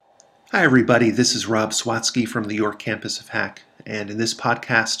Hi everybody, this is Rob Swatsky from the York campus of HAC, and in this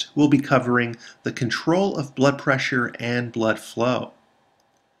podcast we'll be covering the control of blood pressure and blood flow.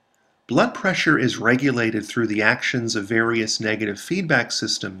 Blood pressure is regulated through the actions of various negative feedback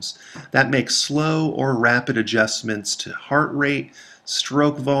systems that make slow or rapid adjustments to heart rate,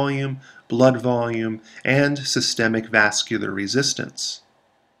 stroke volume, blood volume, and systemic vascular resistance.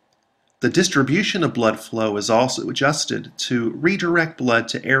 The distribution of blood flow is also adjusted to redirect blood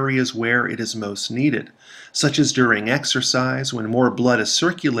to areas where it is most needed, such as during exercise when more blood is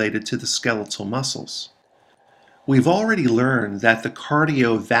circulated to the skeletal muscles. We've already learned that the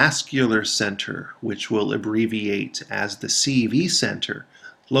cardiovascular center, which we'll abbreviate as the CV center,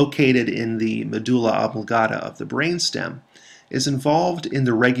 located in the medulla oblongata of the brainstem, is involved in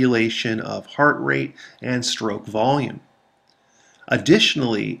the regulation of heart rate and stroke volume.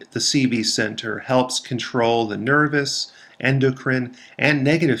 Additionally, the CV center helps control the nervous, endocrine, and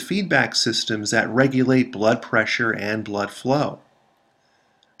negative feedback systems that regulate blood pressure and blood flow.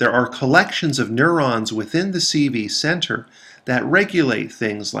 There are collections of neurons within the CV center that regulate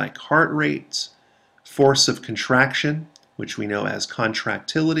things like heart rates, force of contraction, which we know as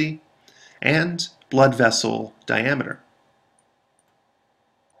contractility, and blood vessel diameter.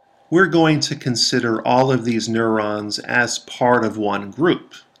 We're going to consider all of these neurons as part of one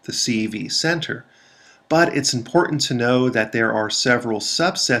group, the CV center, but it's important to know that there are several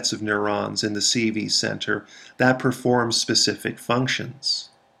subsets of neurons in the CV center that perform specific functions.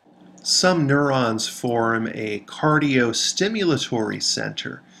 Some neurons form a cardiostimulatory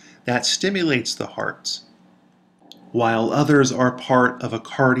center that stimulates the heart, while others are part of a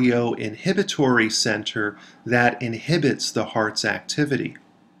cardioinhibitory center that inhibits the heart's activity.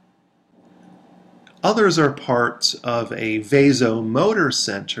 Others are parts of a vasomotor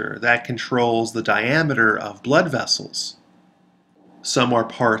center that controls the diameter of blood vessels. Some are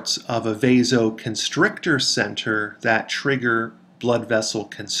parts of a vasoconstrictor center that trigger blood vessel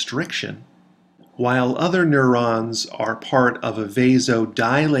constriction, while other neurons are part of a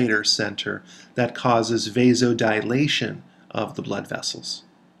vasodilator center that causes vasodilation of the blood vessels.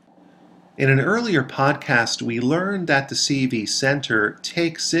 In an earlier podcast, we learned that the CV center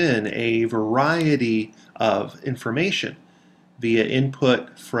takes in a variety of information via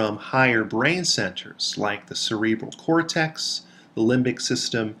input from higher brain centers like the cerebral cortex, the limbic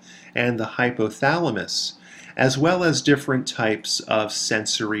system, and the hypothalamus, as well as different types of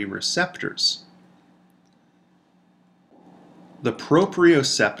sensory receptors. The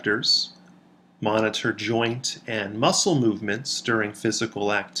proprioceptors monitor joint and muscle movements during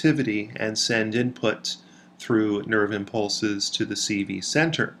physical activity and send input through nerve impulses to the CV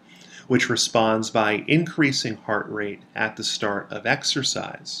center, which responds by increasing heart rate at the start of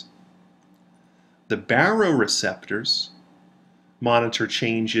exercise. The baroreceptors monitor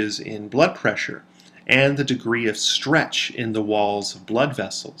changes in blood pressure and the degree of stretch in the walls of blood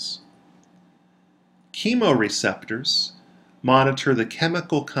vessels. Chemoreceptors monitor the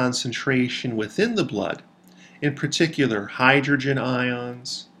chemical concentration within the blood, in particular hydrogen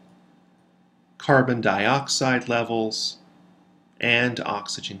ions, carbon dioxide levels, and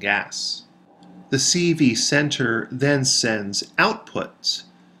oxygen gas. The CV center then sends output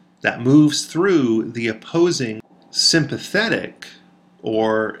that moves through the opposing sympathetic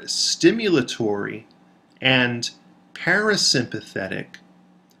or stimulatory and parasympathetic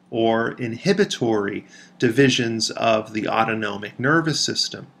or inhibitory divisions of the autonomic nervous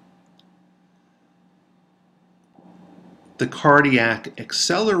system. The cardiac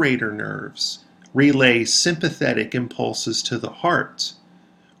accelerator nerves relay sympathetic impulses to the heart,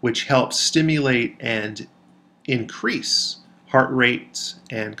 which helps stimulate and increase heart rate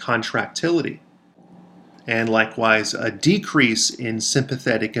and contractility. And likewise, a decrease in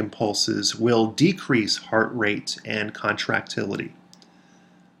sympathetic impulses will decrease heart rate and contractility.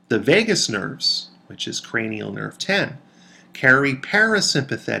 The vagus nerves, which is cranial nerve 10, carry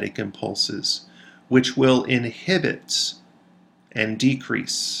parasympathetic impulses, which will inhibit and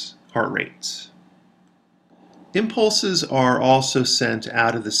decrease heart rate. Impulses are also sent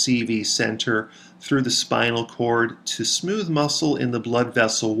out of the CV center through the spinal cord to smooth muscle in the blood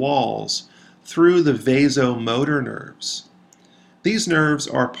vessel walls through the vasomotor nerves. These nerves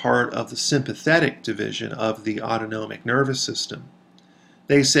are part of the sympathetic division of the autonomic nervous system.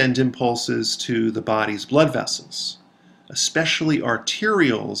 They send impulses to the body's blood vessels, especially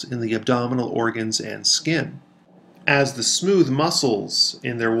arterioles in the abdominal organs and skin. As the smooth muscles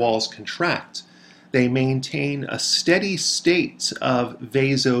in their walls contract, they maintain a steady state of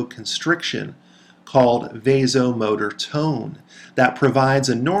vasoconstriction called vasomotor tone that provides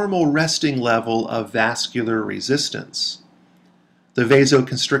a normal resting level of vascular resistance. The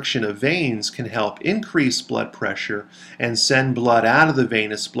vasoconstriction of veins can help increase blood pressure and send blood out of the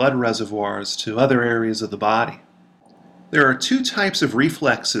venous blood reservoirs to other areas of the body. There are two types of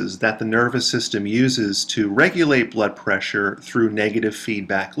reflexes that the nervous system uses to regulate blood pressure through negative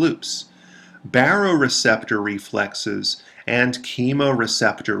feedback loops: baroreceptor reflexes and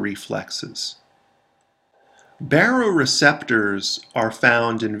chemoreceptor reflexes. Baroreceptors are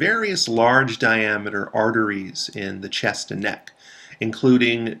found in various large diameter arteries in the chest and neck,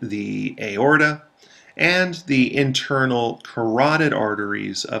 including the aorta and the internal carotid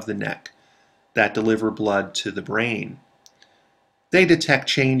arteries of the neck that deliver blood to the brain. They detect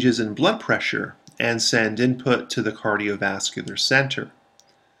changes in blood pressure and send input to the cardiovascular center.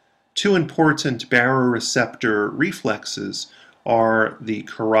 Two important baroreceptor reflexes are the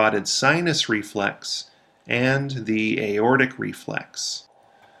carotid sinus reflex and the aortic reflex.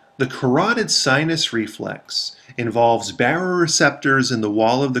 The carotid sinus reflex involves baroreceptors in the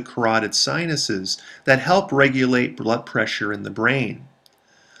wall of the carotid sinuses that help regulate blood pressure in the brain.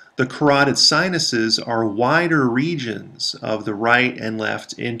 The carotid sinuses are wider regions of the right and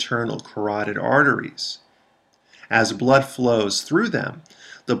left internal carotid arteries. As blood flows through them,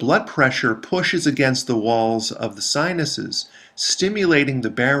 the blood pressure pushes against the walls of the sinuses, stimulating the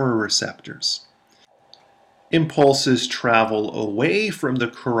baroreceptors. Impulses travel away from the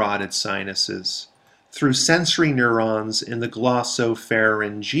carotid sinuses through sensory neurons in the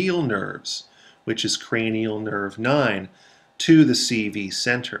glossopharyngeal nerves, which is cranial nerve 9, to the CV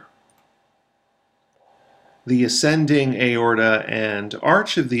center. The ascending aorta and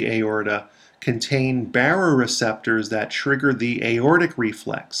arch of the aorta contain baroreceptors that trigger the aortic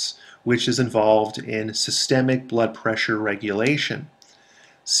reflex, which is involved in systemic blood pressure regulation.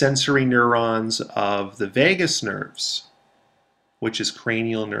 Sensory neurons of the vagus nerves, which is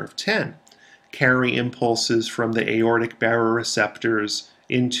cranial nerve 10, carry impulses from the aortic baroreceptors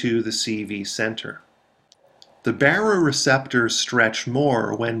into the CV center. The baroreceptors stretch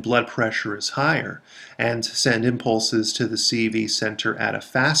more when blood pressure is higher and send impulses to the CV center at a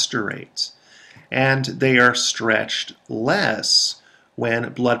faster rate, and they are stretched less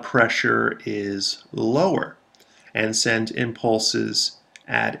when blood pressure is lower and send impulses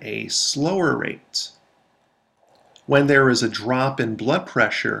at a slower rate. When there is a drop in blood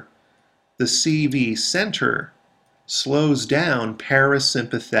pressure, the CV center slows down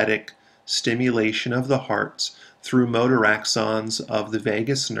parasympathetic stimulation of the heart through motor axons of the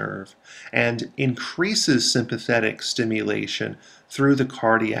vagus nerve and increases sympathetic stimulation through the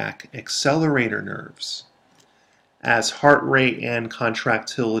cardiac accelerator nerves. As heart rate and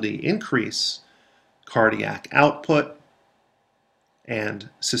contractility increase, cardiac output and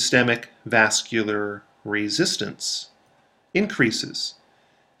systemic vascular resistance increases,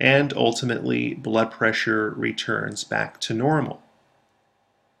 and ultimately blood pressure returns back to normal.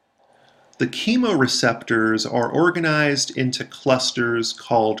 The chemoreceptors are organized into clusters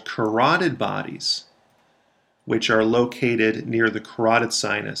called carotid bodies, which are located near the carotid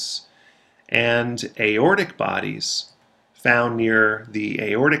sinus, and aortic bodies found near the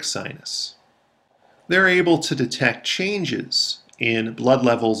aortic sinus. They're able to detect changes in blood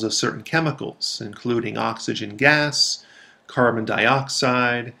levels of certain chemicals, including oxygen gas, carbon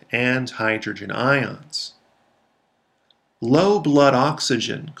dioxide, and hydrogen ions. Low blood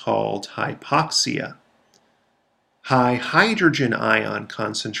oxygen, called hypoxia, high hydrogen ion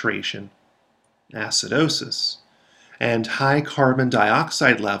concentration, acidosis, and high carbon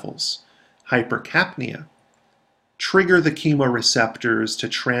dioxide levels, hypercapnia, trigger the chemoreceptors to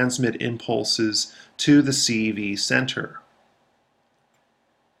transmit impulses to the CV center,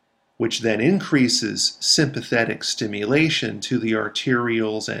 which then increases sympathetic stimulation to the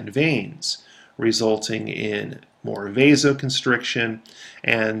arterioles and veins, resulting in more vasoconstriction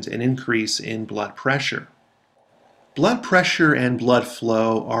and an increase in blood pressure. Blood pressure and blood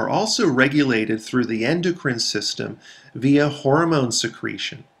flow are also regulated through the endocrine system via hormone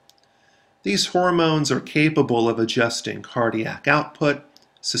secretion. These hormones are capable of adjusting cardiac output,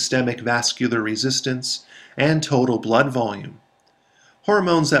 systemic vascular resistance, and total blood volume.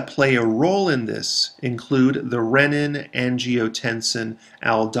 Hormones that play a role in this include the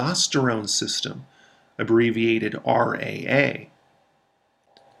renin-angiotensin-aldosterone system, abbreviated RAA,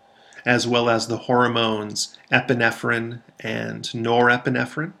 as well as the hormones epinephrine and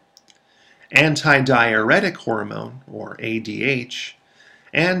norepinephrine, antidiuretic hormone, or ADH,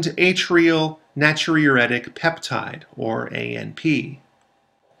 and atrial natriuretic peptide, or ANP.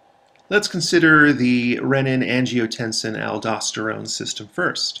 Let's consider the renin-angiotensin-aldosterone system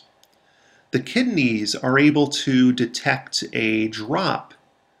first. The kidneys are able to detect a drop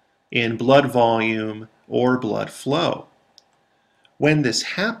in blood volume or blood flow. When this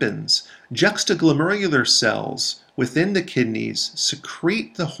happens, juxtaglomerular cells within the kidneys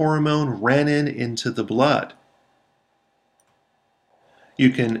secrete the hormone renin into the blood. You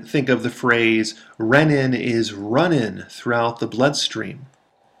can think of the phrase, renin is runnin' throughout the bloodstream.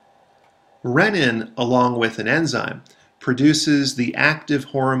 Renin, along with an enzyme, produces the active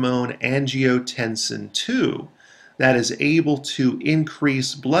hormone angiotensin II that is able to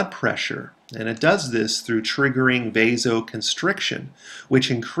increase blood pressure, and it does this through triggering vasoconstriction, which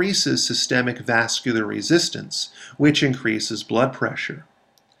increases systemic vascular resistance, which increases blood pressure.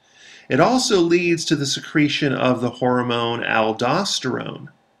 It also leads to the secretion of the hormone aldosterone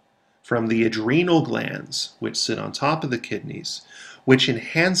from the adrenal glands, which sit on top of the kidneys, which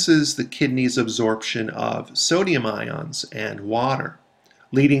enhances the kidney's absorption of sodium ions and water,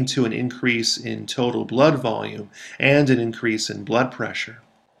 leading to an increase in total blood volume and an increase in blood pressure.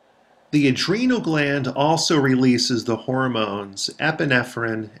 The adrenal gland also releases the hormones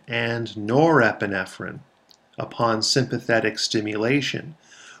epinephrine and norepinephrine upon sympathetic stimulation,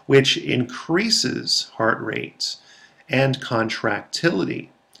 which increases heart rate and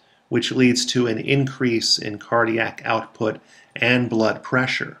contractility, which leads to an increase in cardiac output and blood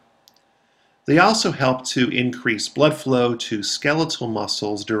pressure. They also help to increase blood flow to skeletal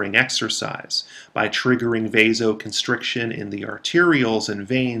muscles during exercise by triggering vasoconstriction in the arterioles and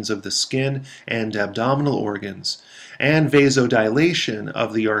veins of the skin and abdominal organs, and vasodilation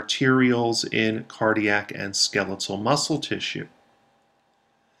of the arterioles in cardiac and skeletal muscle tissue.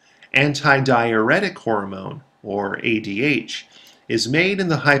 Antidiuretic hormone, or ADH, is made in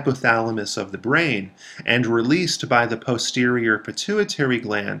the hypothalamus of the brain and released by the posterior pituitary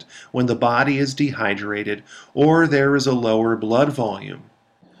gland when the body is dehydrated or there is a lower blood volume.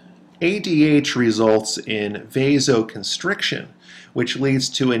 ADH results in vasoconstriction, which leads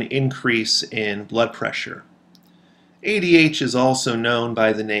to an increase in blood pressure. ADH is also known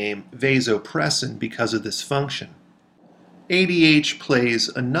by the name vasopressin because of this function. ADH plays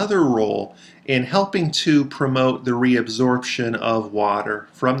another role in helping to promote the reabsorption of water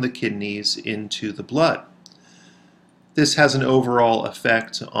from the kidneys into the blood. This has an overall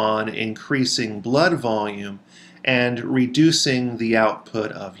effect on increasing blood volume and reducing the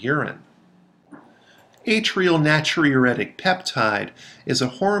output of urine. Atrial natriuretic peptide is a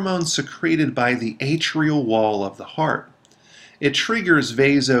hormone secreted by the atrial wall of the heart. It triggers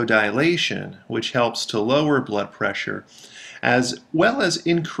vasodilation, which helps to lower blood pressure, as well as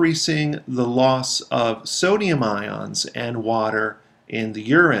increasing the loss of sodium ions and water in the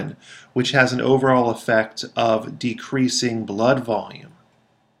urine, which has an overall effect of decreasing blood volume.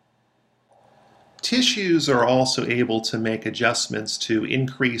 Tissues are also able to make adjustments to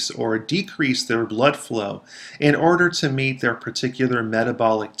increase or decrease their blood flow in order to meet their particular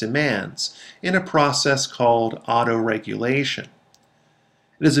metabolic demands in a process called autoregulation.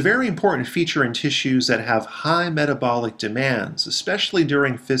 It is a very important feature in tissues that have high metabolic demands, especially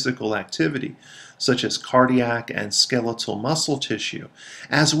during physical activity, such as cardiac and skeletal muscle tissue,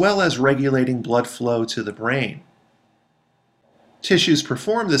 as well as regulating blood flow to the brain. Tissues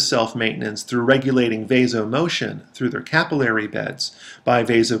perform this self-maintenance through regulating vasomotion through their capillary beds by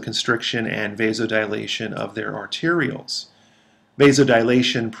vasoconstriction and vasodilation of their arterioles.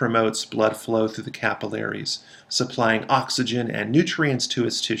 Vasodilation promotes blood flow through the capillaries, supplying oxygen and nutrients to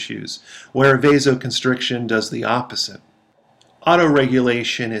its tissues, where vasoconstriction does the opposite.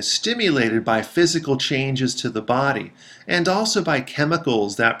 Autoregulation is stimulated by physical changes to the body and also by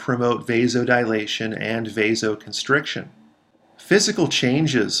chemicals that promote vasodilation and vasoconstriction. Physical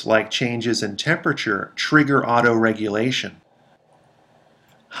changes, like changes in temperature, trigger autoregulation.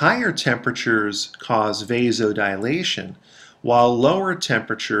 Higher temperatures cause vasodilation, while lower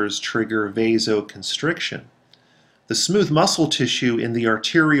temperatures trigger vasoconstriction. The smooth muscle tissue in the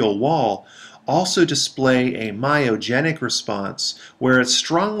arterial wall also display a myogenic response where it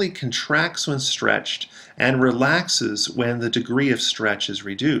strongly contracts when stretched and relaxes when the degree of stretch is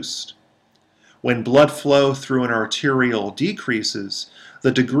reduced. When blood flow through an arteriole decreases,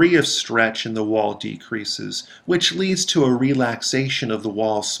 the degree of stretch in the wall decreases, which leads to a relaxation of the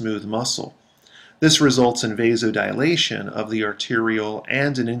wall's smooth muscle. This results in vasodilation of the arteriole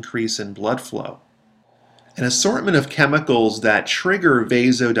and an increase in blood flow. An assortment of chemicals that trigger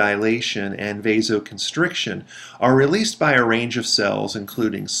vasodilation and vasoconstriction are released by a range of cells,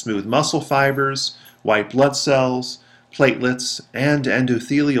 including smooth muscle fibers, white blood cells, platelets, and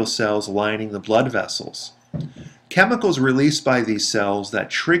endothelial cells lining the blood vessels. Chemicals released by these cells that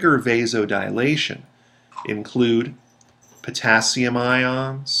trigger vasodilation include potassium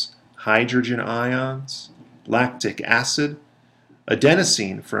ions, hydrogen ions, lactic acid,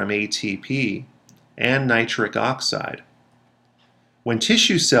 adenosine from ATP, and nitric oxide. When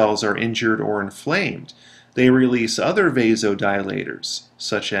tissue cells are injured or inflamed, they release other vasodilators,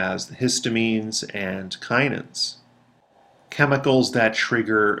 such as histamines and kinins. Chemicals that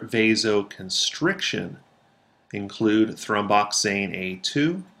trigger vasoconstriction include thromboxane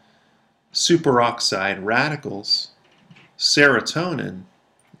A2, superoxide radicals, serotonin,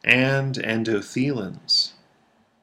 and endothelins.